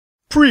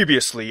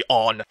Previously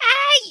on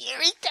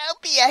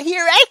YURI-TOPIA,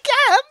 here I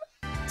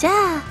come! じゃ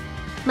あ、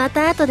ま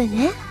た後で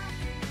ね。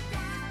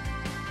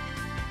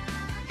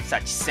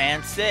 Such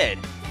San said,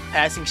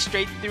 passing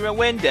straight through a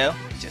window,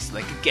 just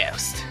like a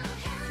ghost.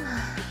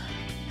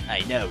 I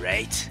know,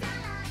 right?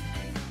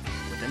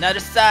 With another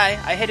sigh,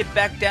 I headed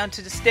back down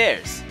to the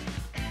stairs.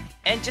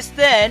 And just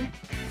then,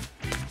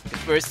 the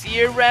first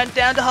year ran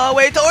down the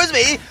hallway towards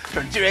me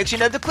from the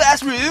direction of the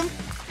classroom.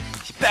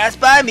 She passed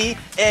by me,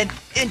 and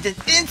in an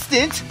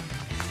instant,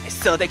 I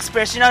saw the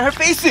expression on her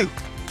face too.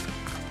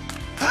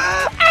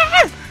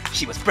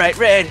 She was bright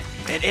red,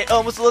 and it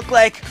almost looked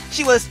like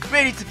she was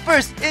ready to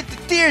burst into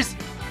tears.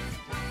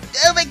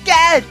 Oh my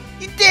god,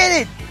 you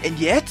did it! And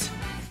yet,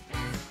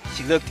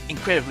 she looked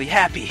incredibly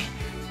happy.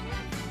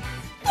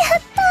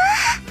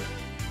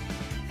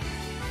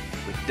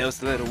 With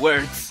those little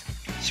words,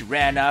 she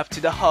ran off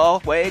to the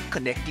hallway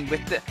connecting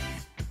with the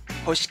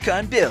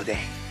Hoshkan building.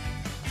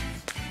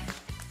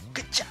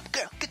 Good job,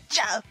 girl, good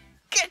job,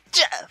 good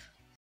job!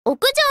 屋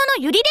上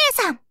のゆりれい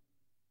さん。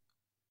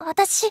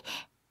私、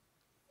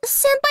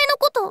先輩の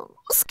こと好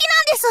きな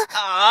んです。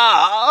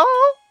Oh!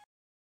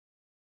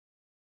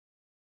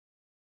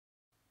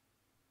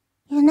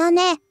 ゆな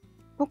ね、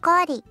おか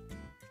わり。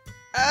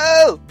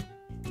Oh!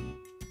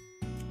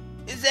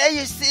 Is that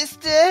your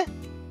sister?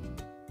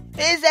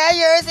 Is that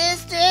your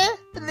sister?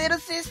 The little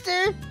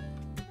sister?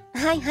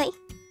 はいはい。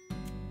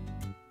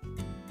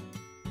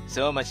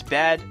So much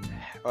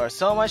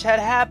had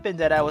happened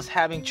that I was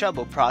having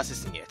trouble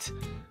processing it.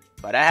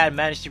 But I had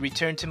managed to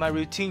return to my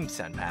routine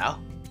somehow.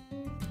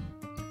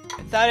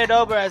 I thought it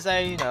over as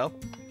I,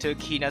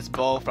 took Hina's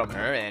bowl from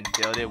her and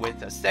filled it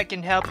with a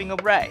second helping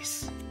of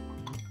rice.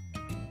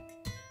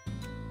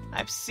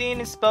 I've seen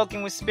and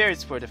spoken with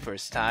spirits for the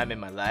first time in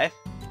my life,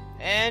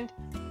 and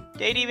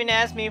they'd even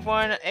asked me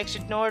for an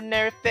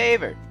extraordinary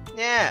favor.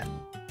 Yeah.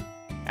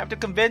 After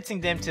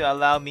convincing them to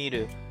allow me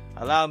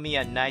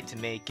a night to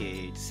make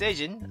a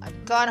decision,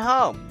 I've gone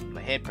home, my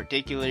head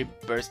particularly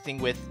bursting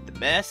with the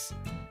mess.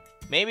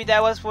 Maybe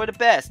that was for the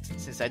best,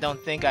 since I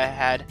don't think I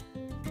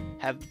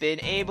have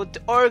been able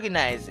to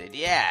organize it,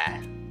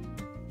 yeah.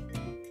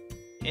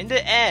 In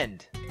the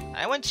end,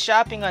 I went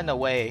shopping on the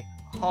way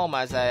home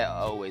as I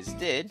always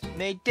did,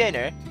 made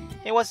dinner,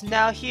 and was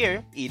now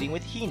here eating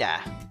with Hina.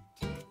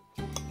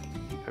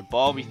 Her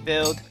bowl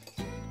refilled,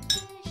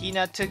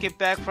 Hina took it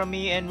back from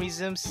me and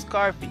resumed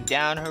scarfing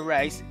down her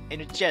rice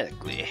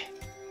energetically.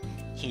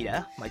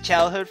 Hina, my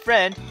childhood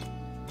friend,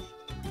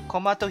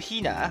 Komato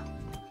Hina,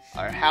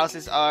 our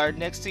houses are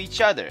next to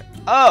each other.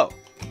 Oh!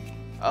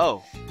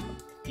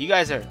 You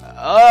guys are...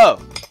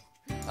 Oh!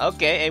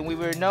 Okay, and we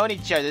were known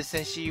each other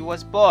since she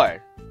was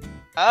born.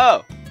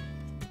 Oh!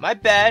 My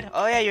bad.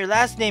 Oh yeah, your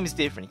last name is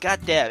different.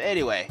 Goddamn.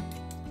 Anyway.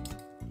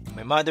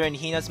 My mother and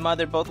Hina's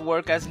mother both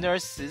work as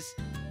nurses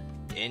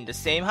in the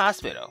same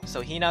hospital,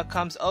 so Hina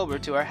comes over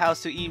to our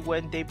house to eat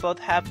when they both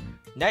have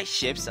night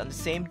shifts on the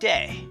same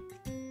day.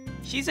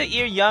 She's a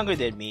year younger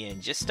than me and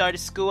just started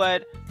school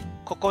at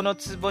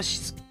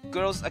Kokonotsuboshi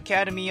Girls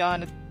Academy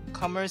on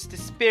Commerce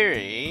this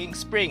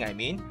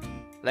spring,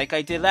 like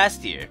I did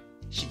last year.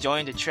 She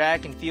joined the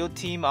track and field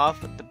team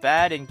off the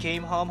bat and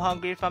came home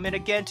hungry from it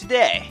again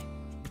today.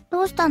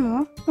 どうした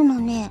の？ゆな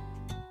ね。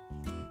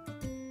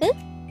え？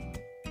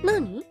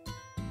何？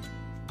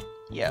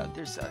 Yeah,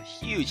 there's a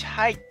huge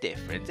height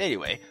difference.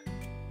 Anyway.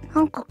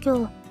 なんか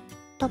今日、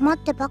黙っ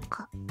てばっ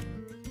か。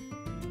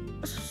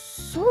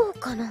そう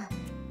かな。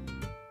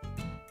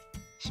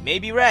 She may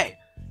be right.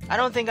 I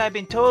don't think I've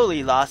been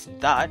totally lost in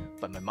thought,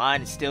 but my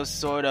mind is still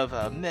sort of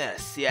a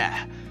mess,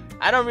 yeah.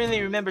 I don't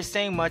really remember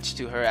saying much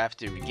to her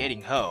after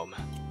getting home.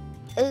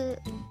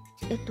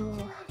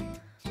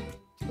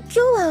 今日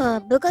は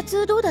部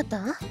活どうだった？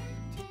う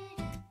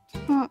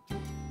ん、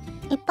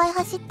いっぱい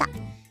走った。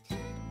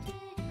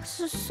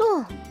そ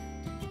う。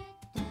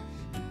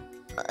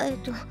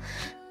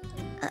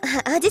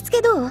味付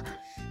けどう？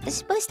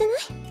失敗してな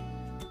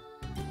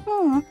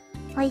い？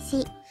美味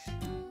しい。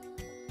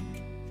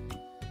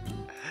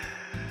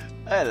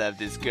I love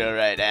this girl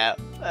right now.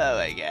 Oh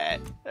my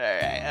god.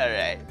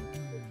 Alright.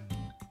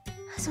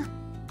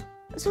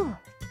 そう。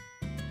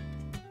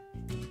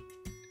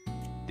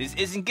 This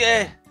isn't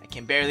good. I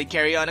can barely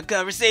carry on a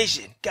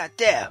conversation.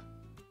 Goddamn.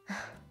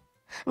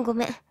 ご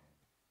めん。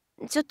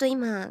ちょっと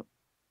今、考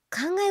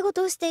え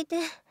事をしていて。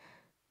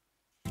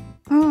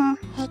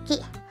平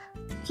気。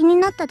気に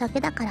なっただ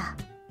けだから。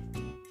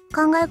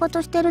考え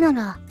事してるな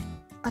ら、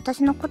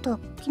私のこと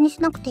気に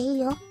しなくていい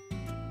よ。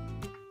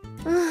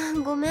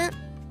ごめん。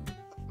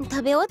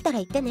食べ終わったら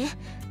言ってね。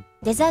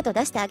デザート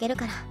出してあげる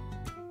から。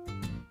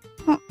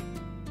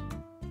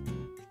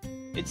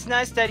It's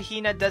nice that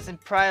Hina doesn't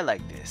pry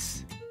like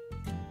this.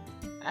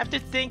 After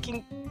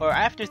thanking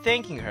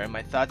her,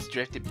 my thoughts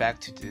drifted back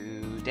to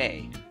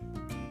today,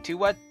 to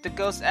what the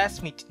ghost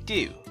asked me to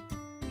do,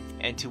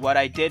 and to what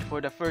I did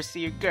for the first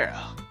year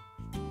girl.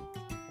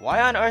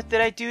 Why on earth did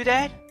I do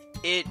that?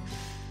 It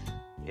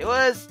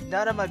was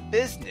none of my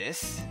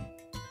business.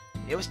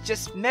 It was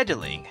just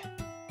meddling.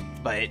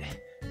 But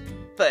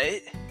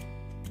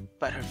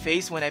but her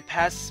face when I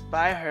passed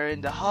by her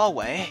in the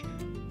hallway.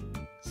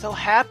 So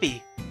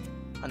happy.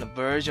 On the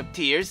verge of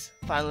tears,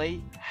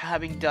 finally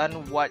having done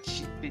what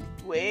she'd been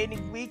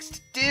waiting weeks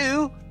to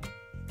do.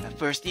 My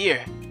first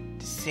year,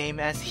 the same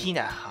as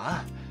Hina,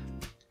 huh?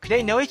 Could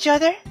they know each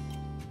other?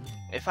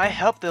 If I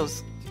help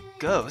those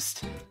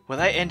ghosts, will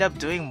I end up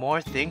doing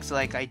more things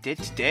like I did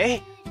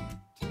today?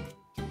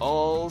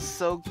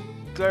 Also,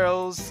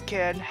 girls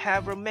can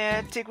have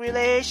romantic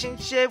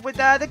relationship with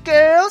other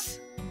girls?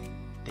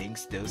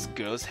 Things those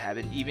girls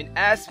haven't even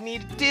asked me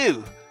to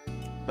do.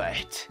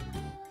 But...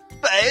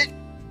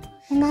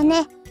 な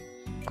ね、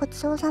ごち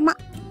そうさま。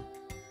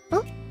あ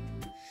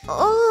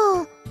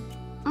あ、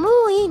も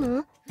ういい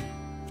の？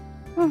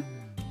うん、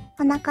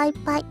お腹いっ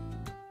ぱい。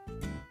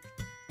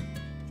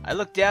I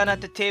looked down at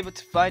the table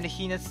to find that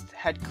Hina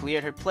had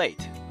cleared her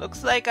plate.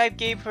 Looks like I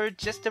gave her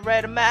just the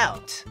right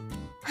amount.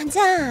 じ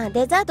ゃあ、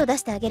デザート出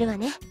してあげるわ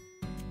ね。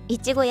い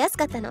ちご安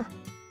かったの。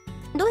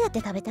どうやっ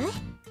て食べたい？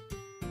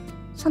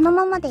その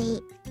ままでい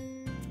い。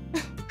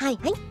はい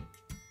はい。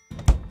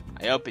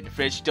I opened the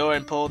fridge door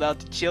and pulled out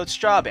the chilled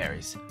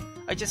strawberries.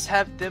 I just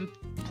have them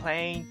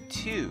plain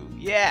too,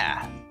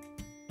 yeah.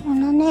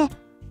 ね、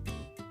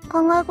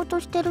考え事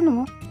してる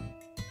の？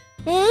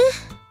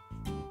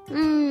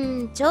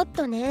ちょっ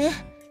とね。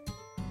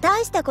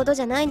大したこと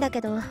じゃないんだ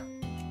けど。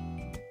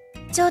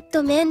ちょっ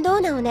と面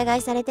倒なお願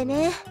いされて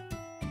ね。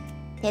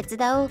手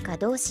伝おうか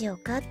どうしよう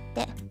かっ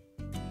て。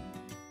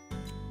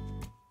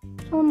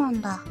そうなん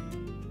だ。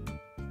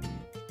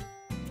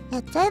や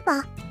っちゃえ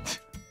ば。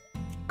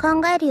考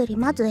えるより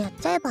まずやっ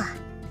ちゃえば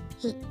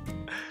いい。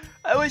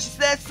I wish it's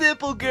that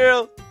simple,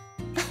 girl.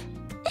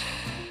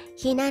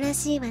 ひなら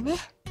しいわね。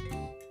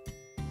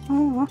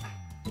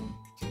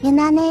ゆ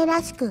な姉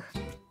らしく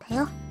だ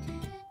よ。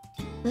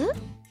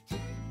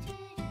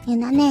ゆ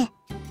な姉、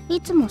い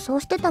つもそ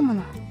うしてたも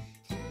の。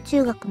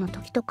中学の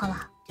時とか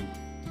は。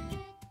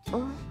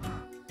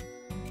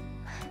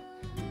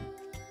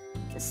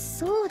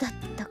そうだっ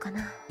たか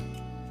な。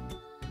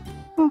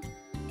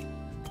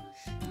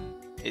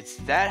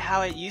Is that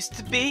how it used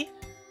to be?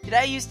 Did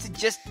I used to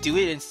just do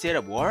it instead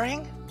of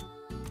worrying?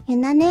 ゆ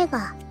な姉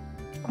が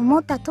思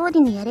った通り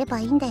にやれば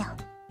いいんだよ。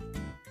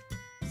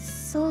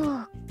そ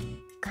う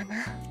か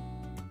な。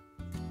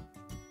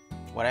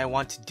What I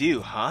want to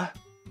do, huh?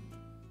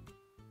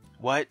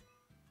 What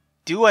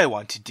do I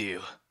want to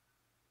do?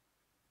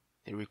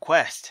 The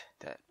request,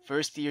 that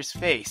first year's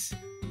face,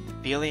 the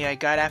feeling I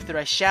got after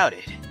I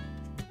shouted.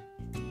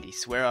 They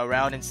swirl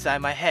around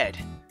inside my head,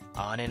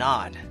 on and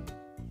on.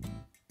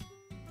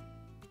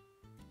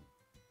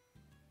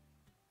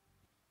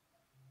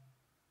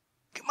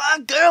 Come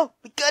on, girl!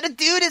 We gotta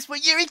do this for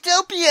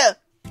YURI-TOPIA!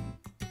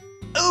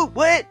 Oh,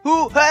 what?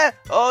 Who? Huh?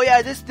 Oh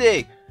yeah, this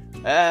thing!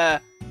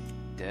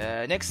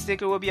 The next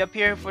sticker will be up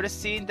here for the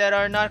scene that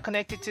are not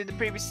connected to the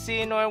previous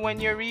scene or when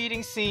you're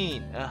reading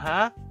scene.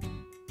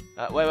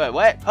 Wait,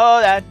 what?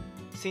 Hold on!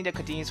 Scene that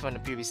continues from the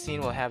previous scene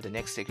will have the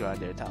next sticker on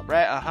their top,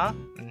 right?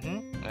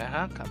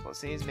 Couple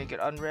scenes make it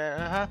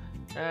unread.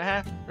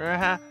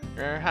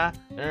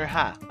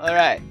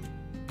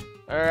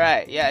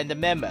 Alright, yeah, in the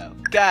memo.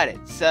 Got it,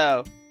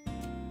 so...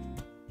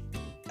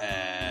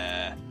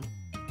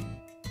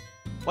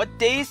 What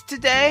day is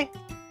today?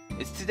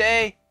 It's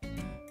today.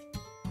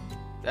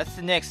 That's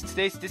the next.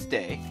 Today's this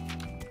day.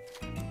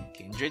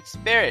 Kindred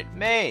Spirit,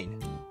 main.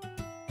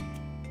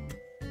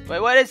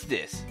 Wait, what is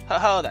this?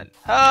 Hold on.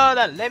 Hold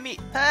on.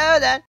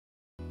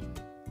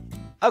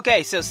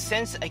 Okay, so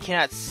since I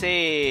cannot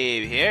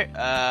save here,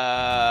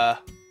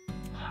 that's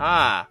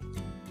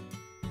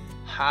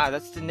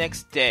the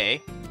next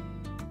day.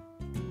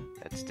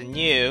 That's the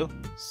new.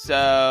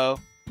 So,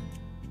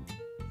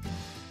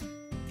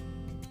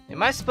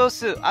 am I supposed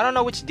to? I don't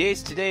know which day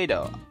is today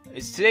though.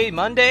 Is today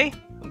Monday?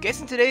 I'm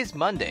guessing today is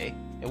Monday.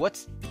 And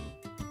what's...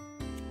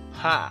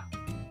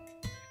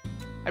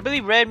 I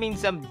believe red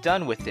means I'm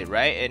done with it,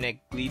 right? And it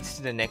leads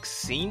to the next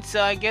scene,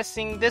 so I'm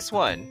guessing this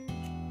one.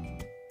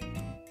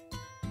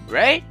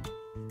 Right?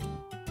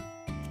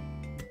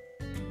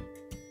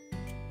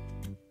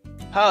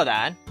 Hold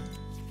on.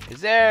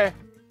 Is there...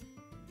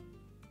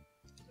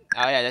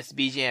 Oh yeah, that's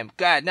BGM.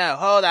 God, no,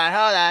 hold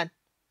on.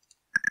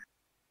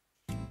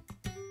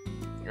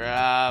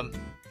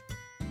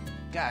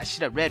 God, I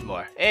should have read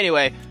more.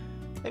 Anyway,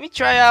 let me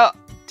try out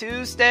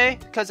Tuesday,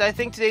 because I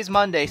think today's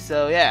Monday,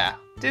 so yeah.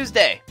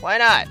 Tuesday, why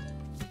not?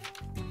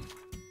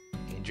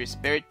 Kindred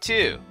Spirit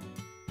 2.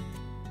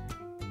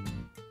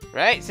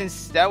 Right?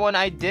 Since that one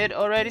I did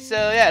already, so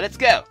yeah, let's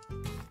go!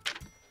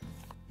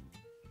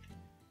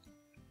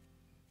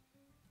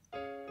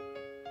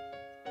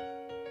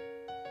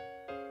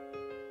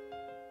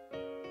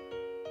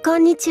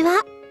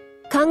 Konnichiwa.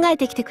 考え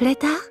てきてくれ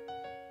た？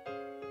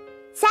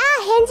さあ、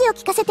返事を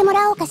聞かせても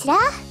らおうかしら。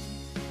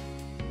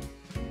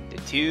The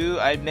two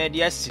I met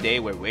yesterday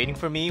were waiting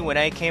for me when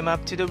I came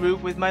up to the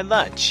roof with my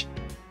lunch.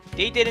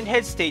 They didn't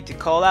hesitate to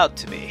call out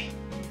to me.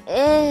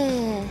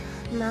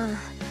 まあ、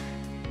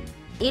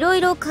いろ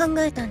いろ考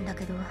えたんだ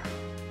けど。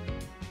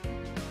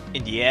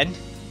In the end,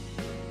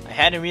 I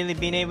hadn't really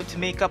been able to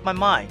make up my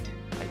mind.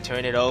 I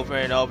turned it over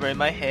and over in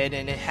my head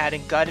and it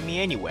hadn't gotten me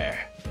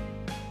anywhere.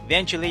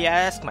 Eventually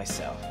I asked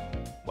myself,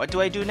 what do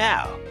I do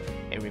now?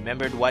 And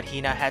remembered what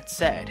Hina had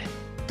said.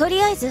 と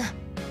りあえず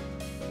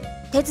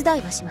手伝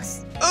いはしま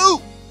す。 Oh!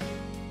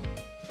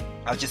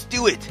 I'll just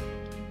do it.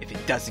 If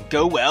it doesn't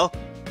go well,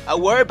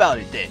 I'll worry about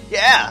it then,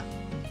 yeah!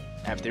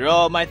 After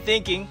all my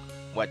thinking,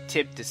 what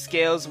tipped the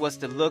scales was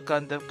the look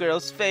on the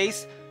girl's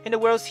face and the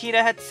words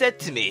Hina had said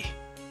to me.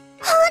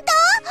 本当？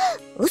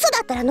嘘だ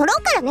ったら乗ろ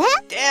うからね。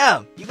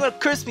 Damn! You gonna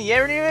curse me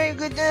anyway?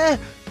 Good.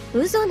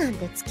 嘘なん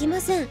てつきま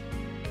せん。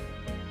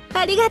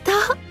ありがとう。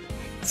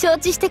承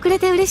知してくれ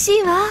て嬉し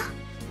いわ。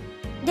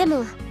で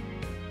も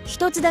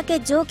一つだ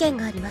け条件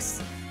がありま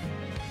す。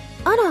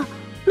あら、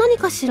何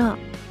かしら。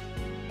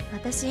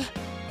私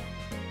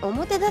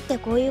表立って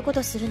こういうこ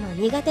とするの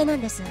苦手な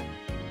んです。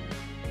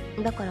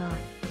だから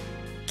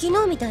昨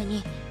日みたい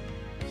に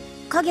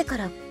影か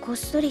らこっ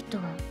そりと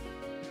な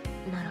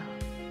ら。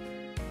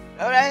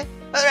 Alright,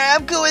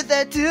 I'm cool with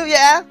that too,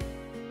 yeah?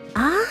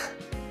 ああ、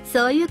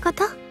そういうこ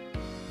と。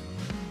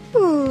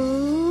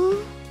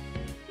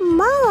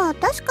まあ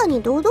確か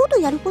に堂々と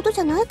やること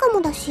じゃないかも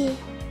だし。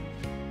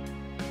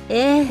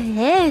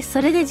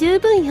それで十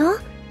分よ。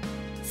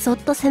そっ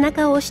と背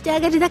中を押してあ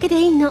げるだけで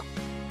いいの。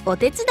お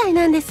手伝い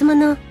なんですも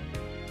の。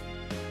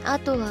あ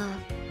とは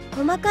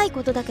細かい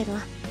ことだけど、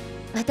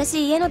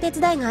私家の手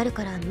伝いがある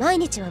から毎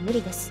日は無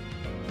理です。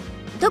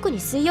特に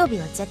水曜日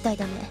は絶対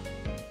ダメ。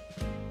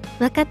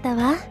分かった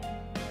わ。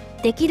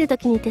できる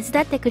時に手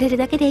伝ってくれる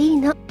だけでいい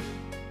の。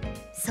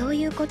そう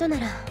いうことな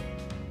ら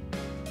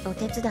お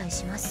手伝い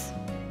します。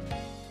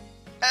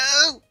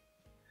 Oh!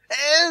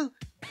 Oh!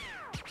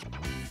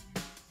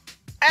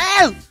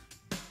 Ow!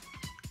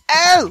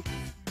 Ow!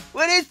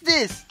 What is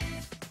this?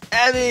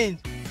 I mean,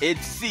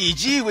 it's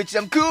CG, which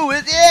I'm cool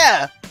with,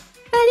 yeah! あり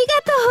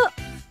が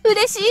とう。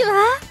嬉しいわ。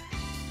や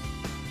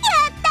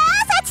った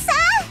ー、サチさん。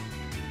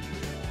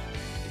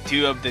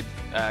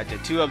 The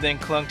two of them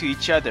clung to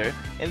each other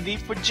and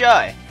leaped for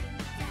joy.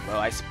 Well,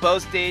 I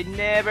suppose they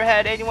never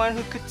had anyone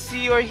who could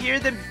see or hear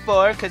them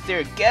before, cause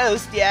they're a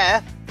ghost,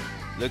 yeah.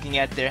 Looking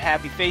at their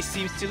happy face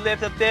seems to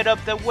lift a bit of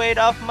the weight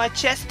off my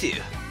chest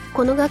too.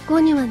 この学校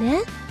には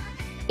ね、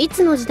い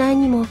つの時代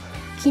にも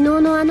昨日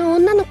のあの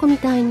女の子み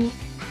たいに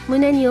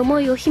胸に思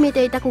いを秘め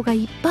ていた子が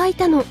いっぱいい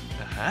たの。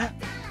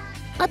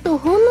あと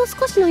ほんの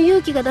少しの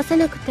勇気が出せ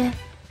なくて、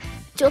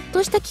ちょっ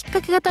としたきっ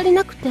かけが足り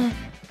なくて、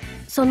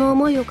その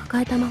思いを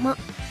抱えたまま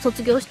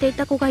卒業してい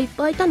た子がいっ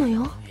ぱいいたの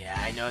よ。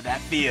 Yeah, I know that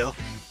feel.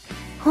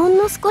 ほん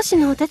の少し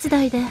のお手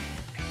伝いで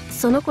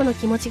その子の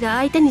気持ちが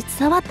相手に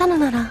伝わったの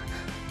なら、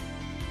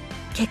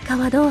結果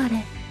はどうあれ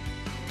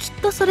きっ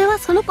とそれは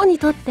その子に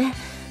とって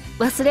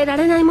忘れら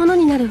れないもの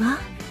になるわ。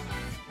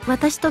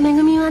私とめ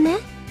ぐみはね、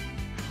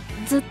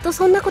ずっと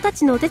そんな子た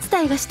ちのお手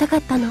伝いがしたか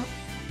ったの。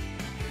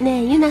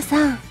ねえゆな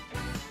さん、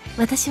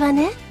私は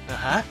ね、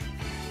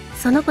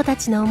その子た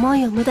ちの思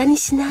いを無駄に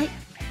しない、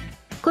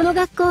この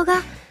学校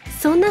が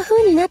そんな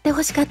風になって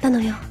ほしかった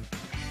のよ。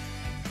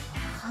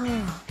は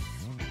あ。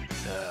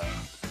 So,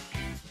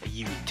 a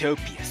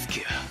YURI-TOPIA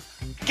school.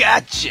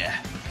 Gotcha!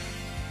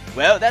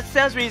 Well, that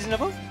sounds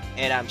reasonable,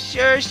 and I'm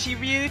sure she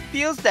really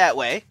feels that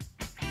way.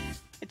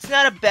 It's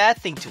not a bad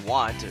thing to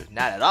want, or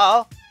not at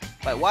all.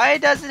 But why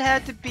does it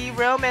have to be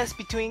romance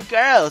between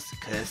girls?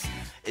 'Cause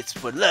it's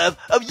for love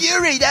of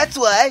Yuri, that's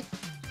why!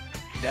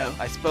 Though,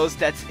 I suppose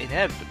that's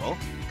inevitable,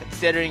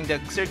 considering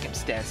the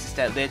circumstances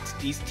that led to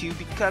these two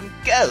become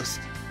ghosts.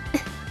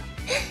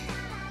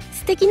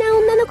 素敵な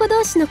女の子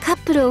同士のカッ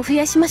プルを増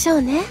やしましょ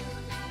うね。頑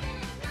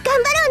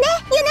張ろうね、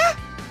ユ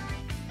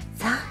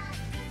ナ。さあ、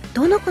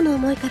どの子の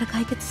思いから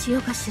解決しよ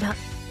うかしら。まず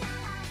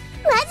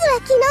は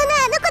昨日の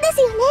あの子で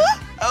すよね。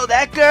 Oh,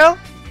 that girl?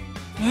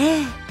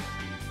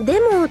 で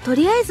もと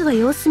りあえずは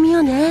様子見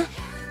よね。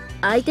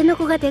相手の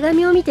子が手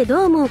紙を見て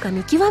どう思うか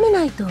見極め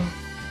ないと。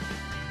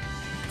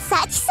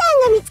サチさ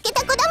んが見つけ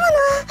た子だも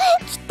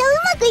の、きっとう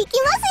まくいき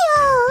ます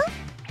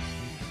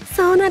よ。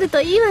そうなる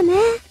といいわね。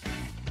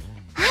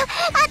あ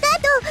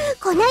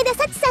とこないだ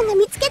サチさんが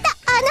見つけたあ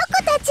の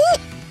子たち。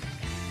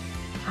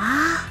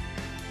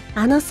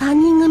あの3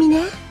人組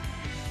ね。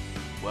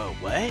 Whoa,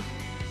 what?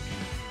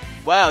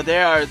 Wow,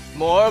 there are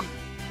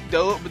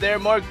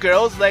more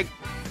girls like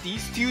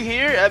these two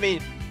here? I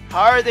mean,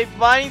 how are they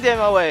finding them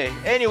away?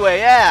 Anyway,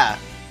 yeah.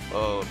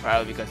 Oh,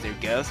 probably because they're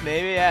ghosts,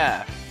 maybe,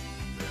 yeah.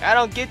 I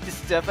don't get this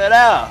stuff at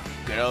all.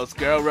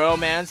 Girl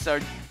romance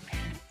or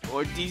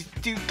these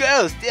two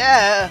ghosts,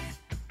 yeah.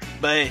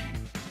 But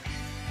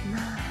ま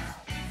あ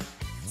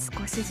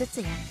少しず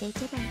つやっていけ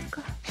ばいい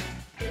か。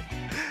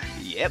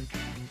yep.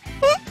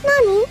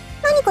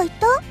 何か言っ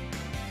た？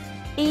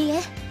いい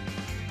え、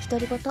独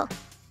り言。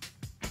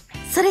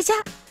それじゃ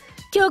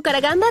今日か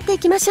ら頑張ってい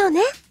きましょう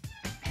ね。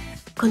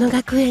この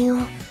学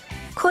園を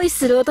恋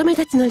する乙女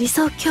たちの理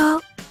想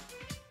郷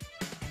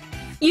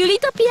ユリ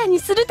トピアに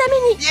するため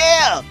に。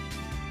 Yeah!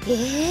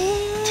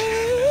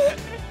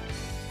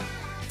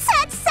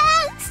 サチさ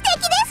ん素敵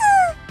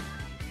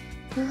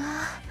です。うわ、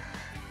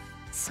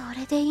そ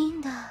れでいい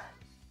んだ。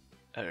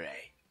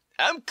 Alright.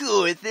 I'm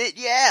cool with it,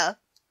 yeah.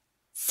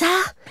 さ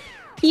あ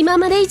今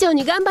まで以上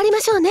に頑張りま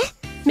しょうね、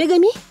めぐ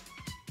み。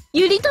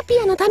ユリトピ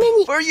アのため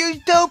に。 For YURI-TOPIA! はい、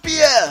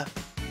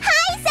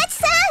サチ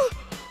さん、ユリ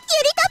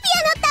トピ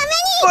アのために。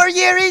 For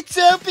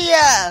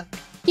YURI-TOPIA!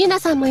 ユナ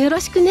さんもよろ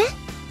しくね。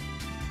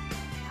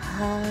は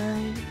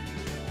ーい。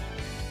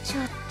ち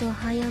ょっと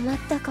早まっ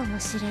たかも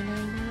しれないな。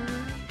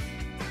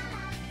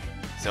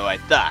 So I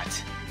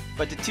thought,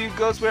 but the two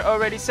girls were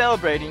already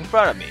celebrating in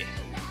front of me.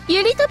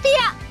 ユリトピア、ユ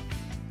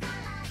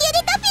リ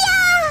トピ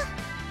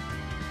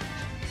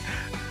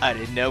ア。 I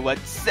didn't know what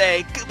to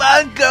say. Come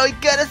on, girl, you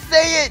gotta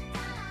say it!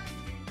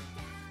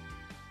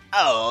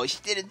 Oh, she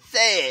didn't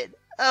say it.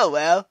 Oh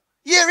well.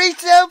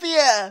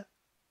 YURI-TOPIA!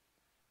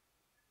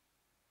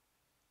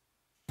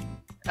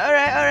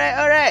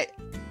 Alright.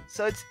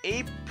 So it's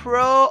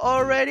April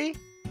already?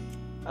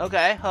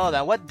 Okay, hold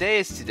on. What day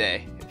is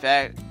today? In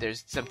fact,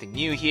 there's something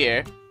new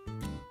here.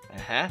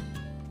 Alright.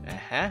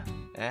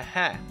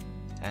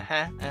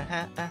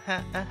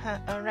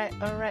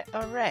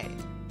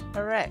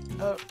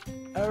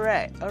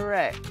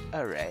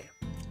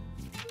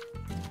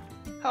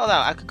 Hold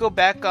on, I could go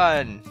back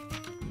on...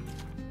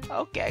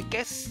 Okay, I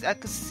guess I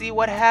could see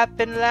what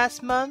happened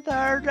last month.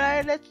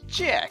 Alright, let's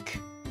check.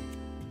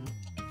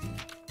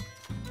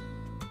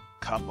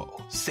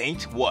 Couple,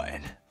 Saint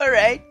 1.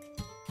 Alright.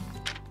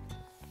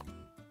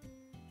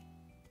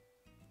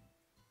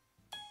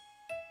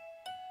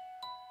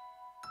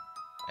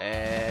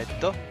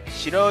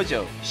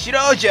 Shirojo. 9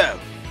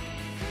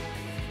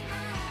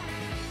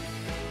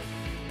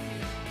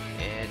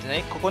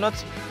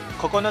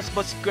つ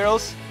星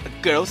girls, a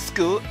girls'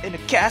 school in a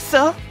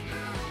castle?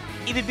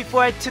 Even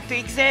before I took the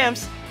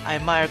exams, I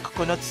admire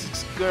 9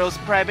つ girls'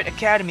 private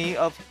academy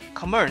of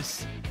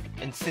commerce.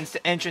 And since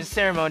the entrance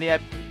ceremony,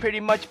 I've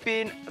pretty much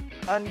been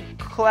on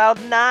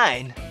cloud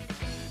 9.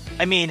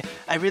 I mean,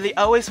 I really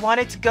always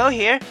wanted to go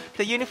here.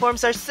 The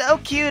uniforms are so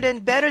cute,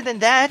 and better than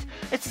that,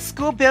 it's a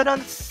school built on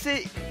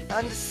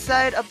the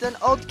side of an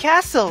old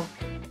castle.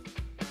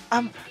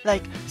 I'm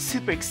like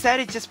super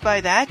excited just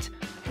by that.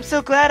 I'm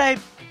so glad I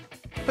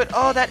put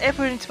all that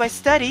effort into my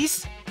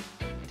studies.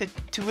 The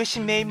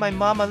tuition made my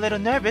mom a little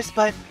nervous,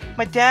 but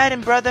my dad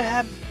and brother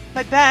have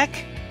my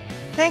back.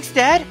 Thanks,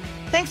 Dad.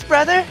 Thanks,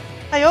 brother.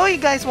 I owe you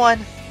guys one.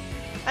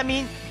 I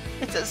mean,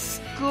 it's a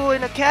school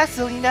in a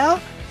castle, you know?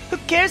 Who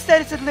cares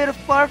that it's a little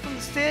far from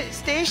the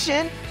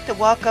station? The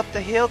walk up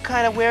the hill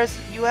kind of wears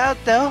you out,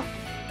 though.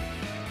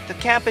 The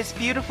campus is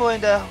beautiful,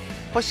 and the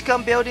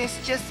Hoshikan building is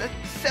just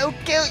so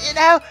cute, you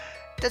know?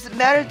 Doesn't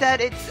matter that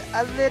it's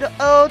a little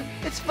old.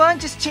 It's fun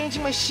just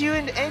changing my shoe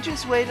in the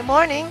entranceway in the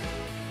morning.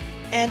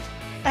 And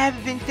I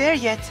haven't been there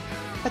yet,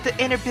 but the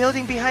inner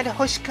building behind the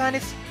Hoshikan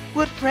is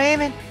wood frame,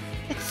 and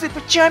it's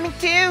super charming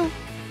too.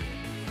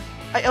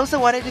 I also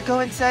wanted to go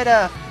inside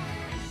a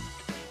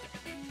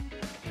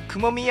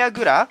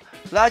Kumomiyagura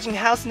lodging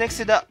house next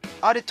to the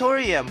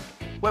auditorium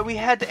where we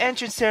had the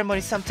entrance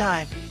ceremony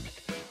sometime.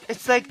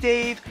 It's like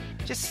they've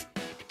just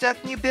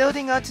stuck new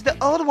building onto the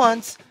old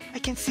ones. I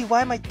can see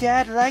why my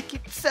dad liked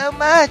it so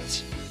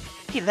much.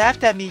 He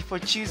laughed at me for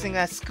choosing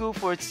a school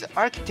for its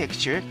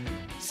architecture,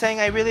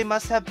 saying I really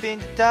must have been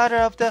the daughter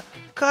of the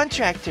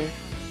contractor.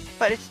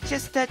 But it's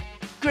just that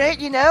great,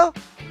 you know?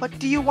 What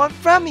do you want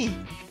from me?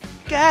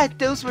 God,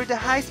 those were the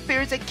high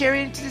spirits I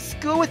carried into the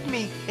school with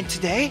me. And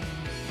today,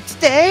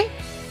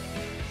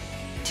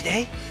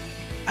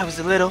 I was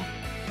a little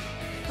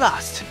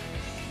lost.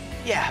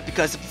 Yeah,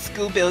 because of the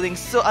school building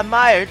so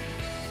admired.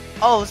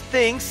 All those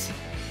things.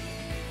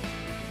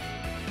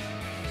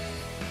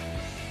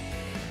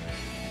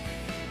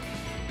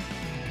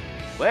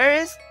 Where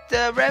is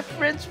the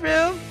reference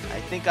room? I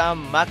think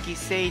I'm Maki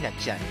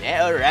Seina-chan,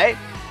 yeah, alright.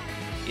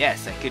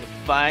 Yes, I couldn't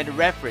find a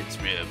reference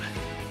room.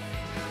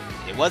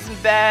 It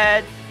wasn't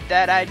bad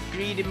that I'd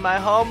greeted my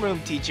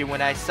homeroom teacher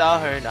when I saw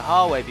her in the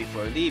hallway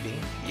before leaving.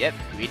 Yep,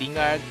 greeting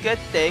are a good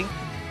thing.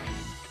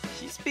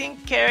 She's been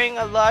carrying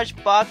a large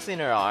box in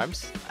her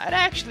arms. I'd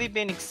actually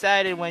been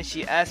excited when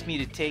she asked me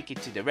to take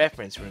it to the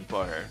reference room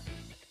for her.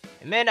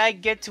 It meant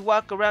I'd get to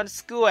walk around the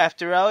school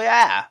after all,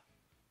 yeah.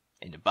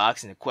 And the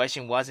box in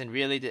question wasn't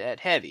really that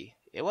heavy.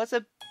 It was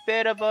a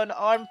bit of an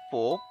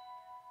armful,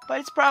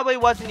 but it probably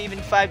wasn't even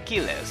 5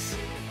 kilos.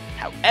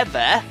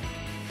 However,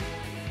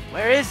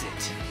 where is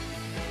it?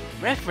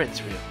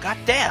 Reference room,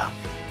 goddamn!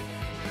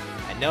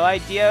 I had no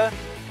idea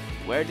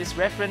where this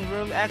reference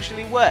room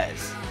actually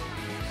was.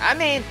 I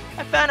mean,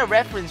 I found a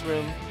reference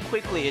room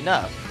quickly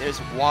enough. There's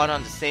one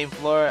on the same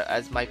floor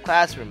as my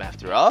classroom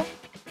after all.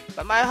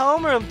 But my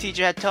homeroom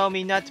teacher had told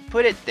me not to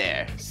put it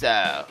there,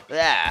 so,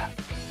 yeah.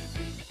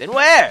 Then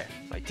where?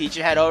 My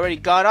teacher had already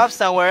gone off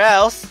somewhere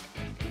else.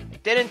 I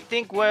didn't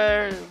think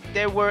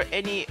there were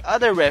any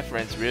other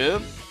reference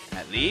room.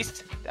 At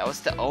least, that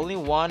was the only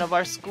one of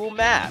our school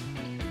map.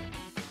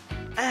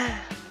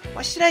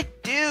 What should I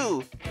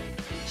do?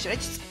 Should I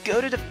just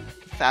go to the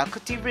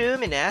faculty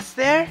room and ask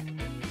there?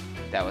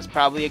 That was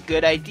probably a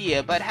good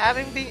idea, but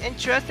having been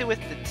entrusted with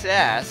the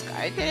task,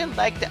 I didn't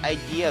like the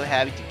idea of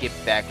having to get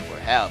back for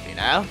help, you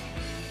know?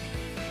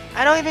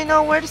 I don't even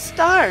know where to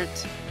start.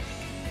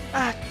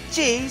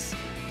 Jeez.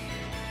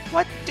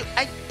 What do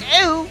I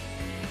do?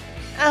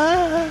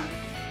 And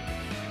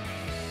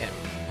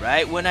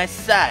right when I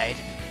sighed,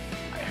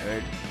 I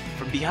heard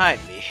from behind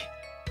me.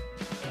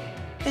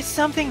 Is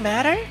something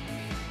matter?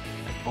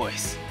 A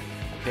voice.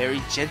 A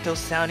very gentle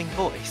sounding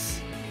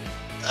voice.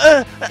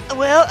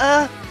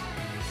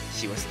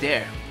 She was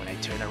there when I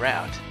turned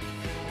around.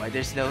 Why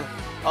there's no...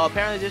 Oh,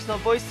 apparently there's no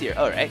voice here.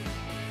 Alright.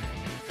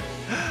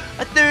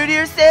 A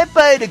third-year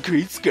senpai in a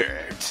green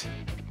skirt.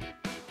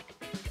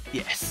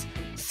 Yes,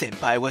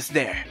 senpai was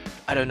there.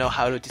 I don't know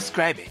how to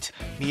describe it.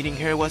 Meeting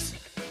her was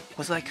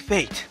like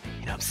fate.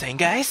 You know what I'm saying,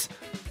 guys?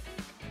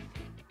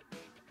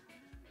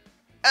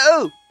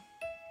 Oh!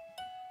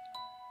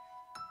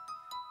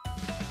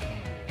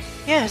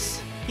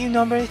 Yes, you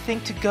normally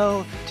think to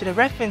go to the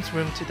reference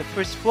room to the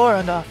first floor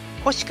on the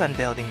Hoshikan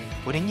building,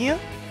 wouldn't you?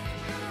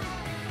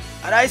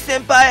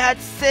 Arai-senpai had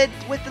said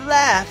with a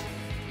laugh.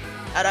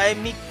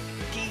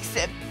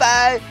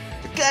 Arai-miki-senpai,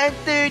 the kind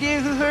third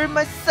year who heard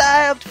my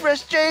sigh of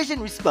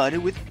frustration,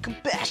 responded with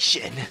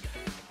compassion.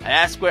 I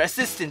asked for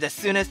assistance as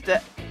soon as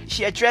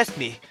she addressed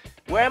me.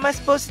 Where am I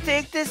supposed to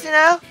take this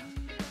now?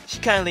 She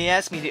kindly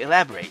asked me to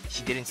elaborate.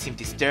 She didn't seem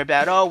disturbed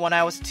at all when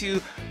I was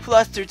too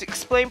flustered to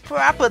explain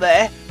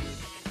properly.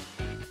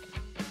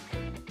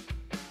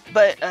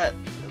 But,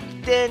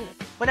 then,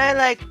 when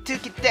I,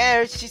 took it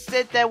there, she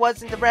said that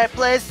wasn't the right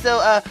place, so,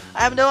 I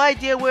have no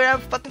idea where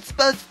I'm fucking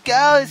supposed to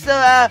go, so,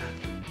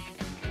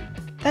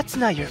 That's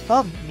not your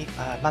fault,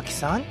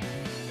 Maki-san.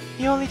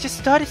 You only just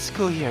started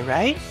school here,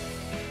 right?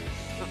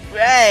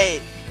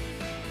 Right!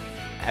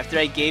 After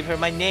I gave her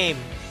my name,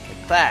 the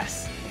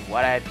class, and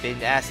what I had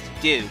been asked to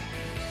do,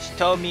 she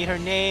told me her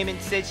name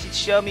and said she'd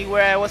show me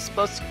where I was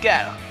supposed to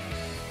go.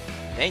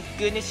 Thank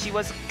goodness she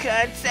was a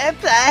kind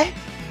senpai!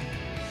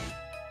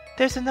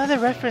 There's another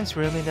reference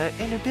room in the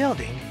inner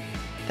building,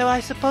 though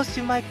I suppose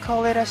you might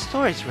call it a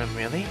storage room,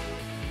 really.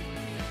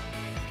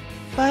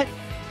 But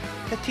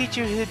the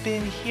teacher who'd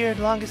been here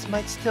longest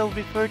might still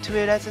refer to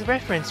it as a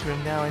reference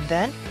room now and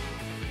then.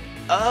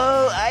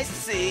 Oh, I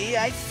see.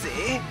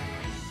 The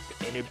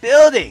inner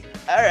building!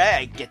 Alright,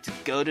 I get to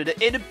go to the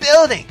inner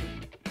building!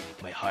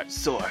 My heart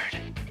soared.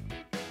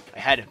 I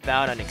hadn't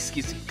found an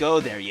excuse to go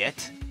there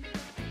yet,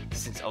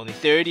 since only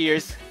third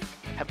years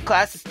have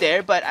classes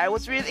there, but I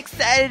was really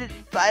excited to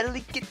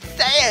finally get to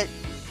say it!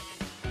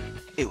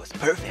 It was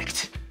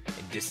perfect,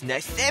 and this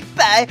nice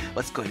senpai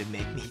was going to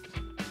make me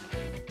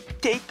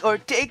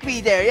take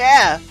me there,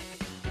 yeah!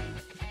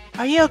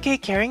 Are you okay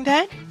carrying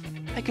that?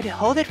 I could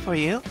hold it for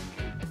you.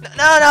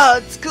 No,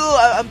 it's cool,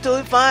 I'm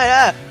totally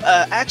fine,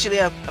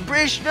 actually, I'm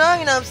pretty strong,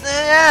 you know what I'm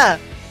saying, yeah!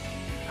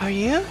 Are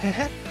you?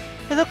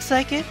 It looks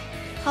like it.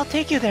 I'll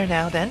take you there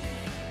now, then.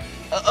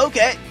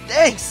 Okay,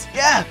 thanks,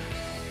 yeah!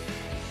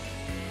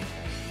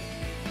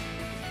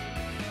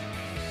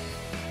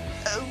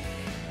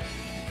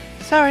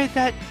 Sorry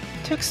that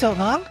took so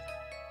long.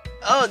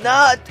 Oh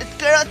no,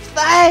 girl, it's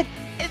fine!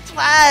 It's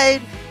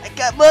fine! I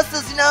got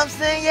muscles, you know what I'm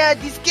saying? Yeah,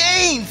 these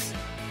gains!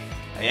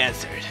 I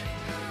answered.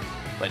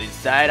 But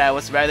inside I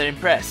was rather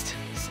impressed,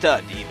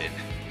 stunned even.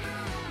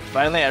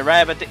 Finally I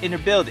arrived at the inner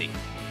building,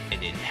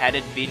 and it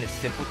hadn't been a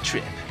simple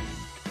trip.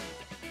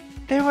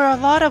 There were a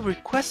lot of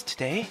requests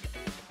today.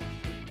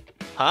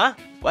 Huh?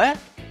 What?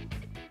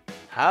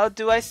 How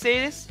do I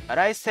say this?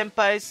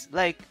 Arai-senpai's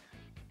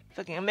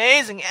fucking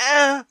amazing,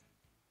 yeah!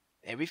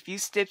 Every few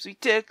steps we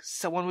took,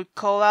 someone would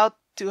call out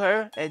to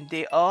her, and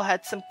they all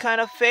had some kind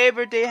of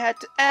favor they had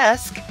to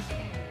ask.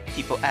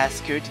 People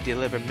asked her to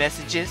deliver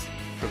messages,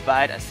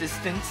 provide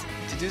assistance,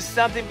 to do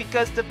something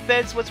because the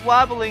fence was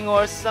wobbling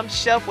or some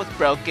shelf was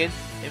broken.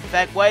 In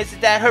fact, why is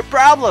that her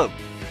problem?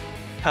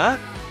 Huh?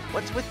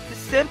 What's with the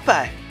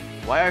senpai?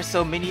 Why are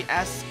so many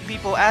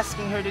people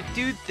asking her to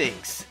do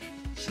things?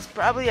 She's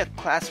probably a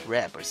class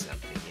rep or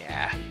something,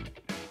 yeah.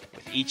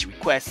 With each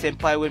request,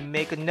 senpai would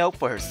make a note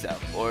for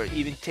herself, or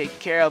even take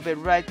care of it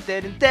right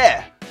then and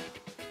there.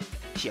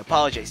 She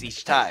apologized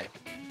each time,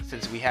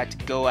 since we had to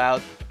go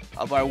out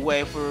of our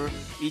way for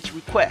each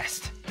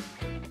request.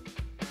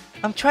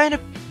 I'm trying to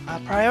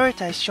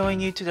prioritize showing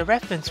you to the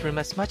reference room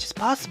as much as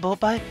possible,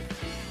 but...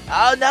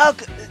 Oh no,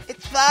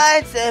 it's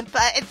fine,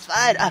 senpai, it's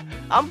fine.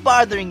 I'm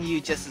bothering you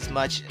just as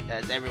much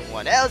as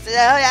everyone else, you know,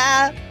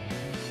 yeah?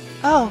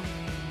 Oh,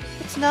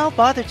 it's no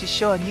bother to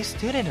show a new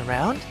student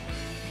around,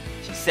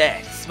 she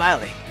said,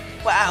 smiling.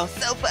 Wow,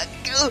 so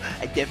fucking cool!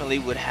 I definitely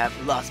would have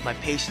lost my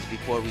patience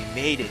before we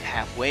made it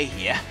halfway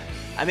here.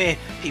 I mean,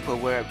 people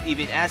were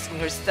even asking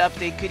her stuff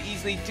they could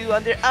easily do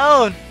on their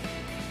own.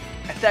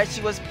 I thought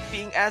she was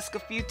being asked a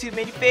few too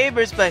many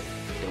favors, but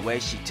the way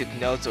she took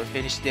notes or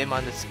finished them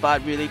on the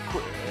spot really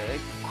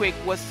quick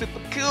was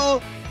super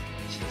cool.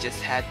 She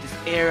just had this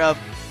air of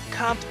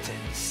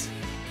competence.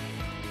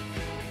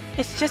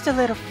 It's just a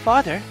little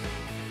farther.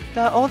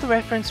 The old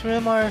reference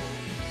room or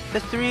the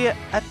three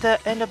at the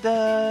end of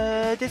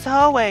this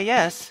hallway,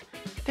 yes.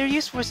 They're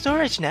used for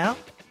storage now.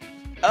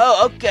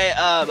 Oh, okay,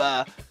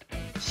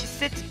 she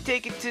said to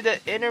take it to the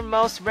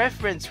innermost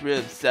reference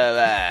room, so,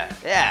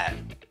 yeah.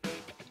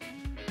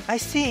 I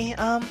see,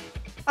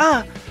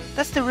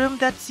 that's the room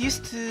that's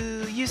used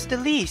the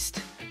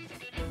least.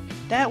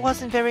 That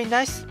wasn't very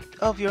nice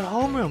of your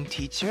homeroom,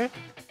 teacher.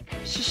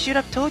 She should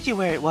have told you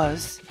where it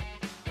was.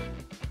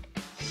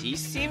 She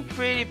seemed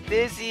pretty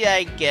busy,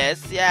 I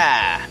guess,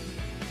 yeah.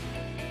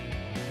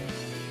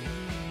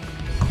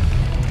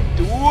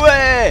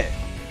 What?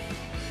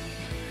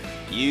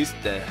 Used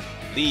the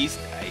least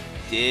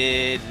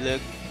it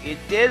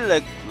did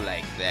look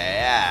like that,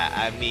 yeah.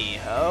 I mean,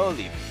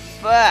 holy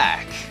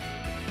fuck.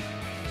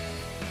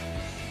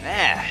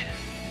 Man.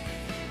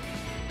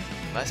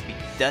 Must be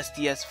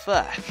dusty as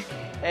fuck.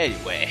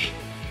 Anyway.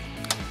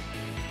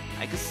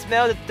 I can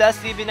smell the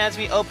dust even as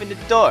we open the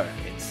door,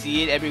 and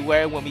see it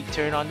everywhere when we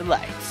turn on the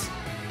lights.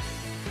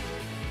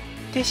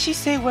 Did she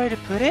say where to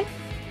put it?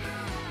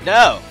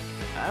 No,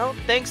 I don't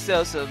think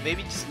so, so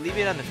maybe just leave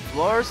it on the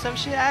floor or some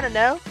shit, I don't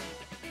know.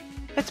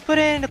 Let's put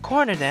it in the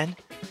corner then.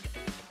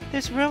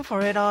 There's room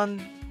for it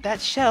on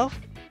that shelf.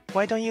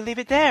 Why don't you leave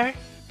it there?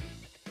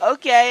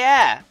 Okay,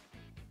 yeah.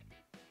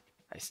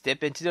 I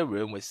step into the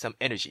room with some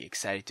energy,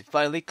 excited to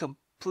finally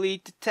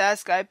complete the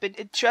task I've been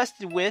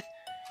entrusted with,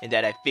 and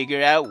that I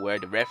figure out where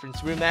the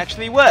reference room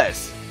actually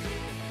was.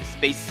 The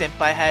space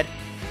senpai had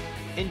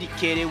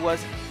indicated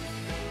was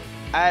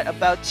at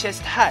about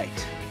chest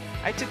height.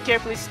 I took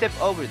carefully step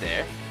over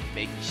there,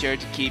 making sure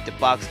to keep the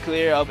box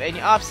clear of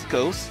any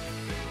obstacles.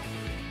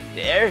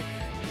 There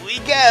we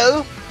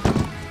go!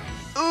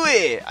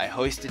 Ooh! I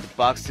hoisted the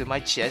box to my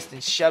chest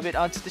and shoved it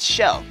onto the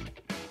shelf.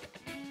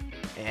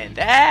 And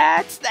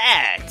that's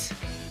that!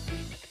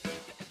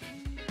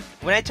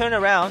 When I turned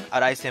around,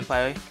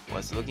 Arai-senpai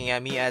was looking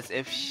at me as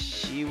if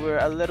she were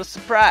a little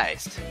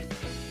surprised.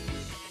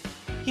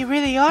 You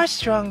really are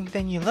stronger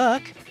than you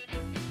look.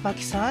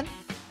 Maki-san,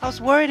 I was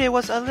worried it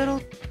was a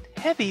little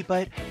heavy,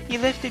 but you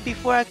lifted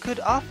before I could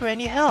offer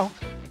any help.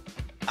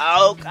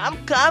 Oh,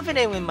 I'm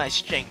confident with my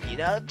strength, you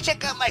know?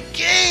 Check out my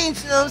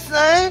gains, you know what I'm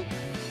saying?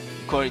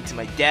 According to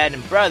my dad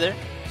and brother,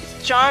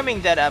 it's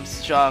charming that I'm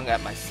strong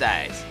at my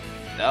size.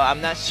 Though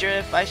I'm not sure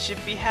if I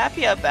should be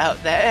happy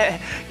about that.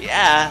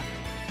 Yeah.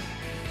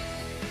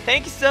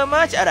 Thank you so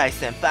much,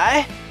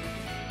 Arai-senpai.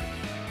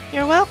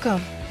 You're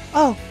welcome.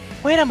 Oh,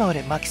 wait a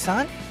moment,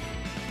 Maki-san.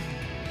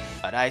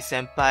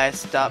 Arai-senpai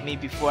stopped me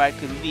before I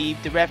could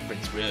leave the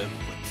reference room.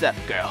 What's up,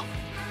 girl?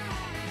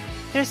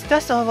 There's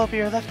dust all over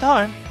your left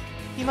arm.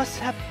 You must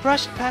have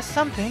brushed past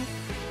something.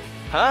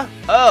 Huh?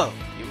 Oh,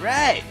 you're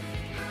right.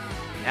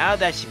 Now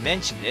that she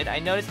mentioned it, I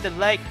noticed the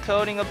light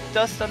coating of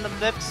dust on the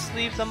left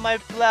sleeves of my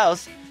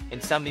blouse,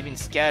 and some even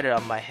scattered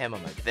on my hem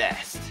of my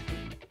vest.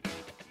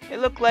 It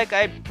looked like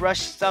I'd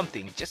brushed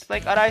something, just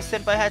like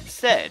Arai-senpai had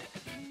said.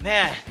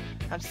 Man,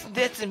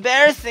 it's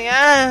embarrassing,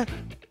 huh?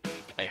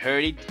 I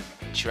hurried,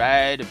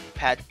 tried to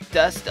pat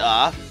dust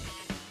off,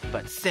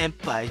 but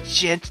senpai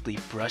gently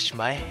brushed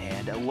my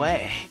hand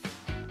away.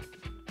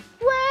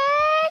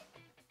 What?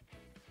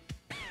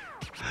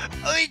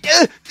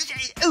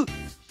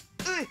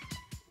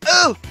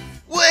 Oh,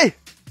 what?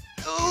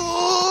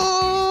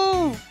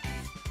 Oh!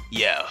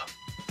 Yo.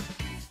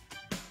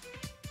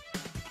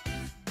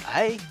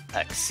 I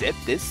accept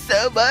this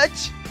so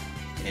much.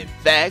 In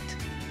fact,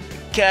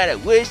 I kinda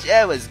wish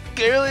I was a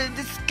girl in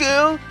this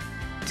school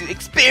to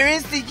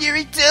experience the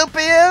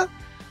YURI-TOPIA.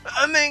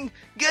 I mean,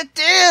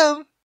 goddamn!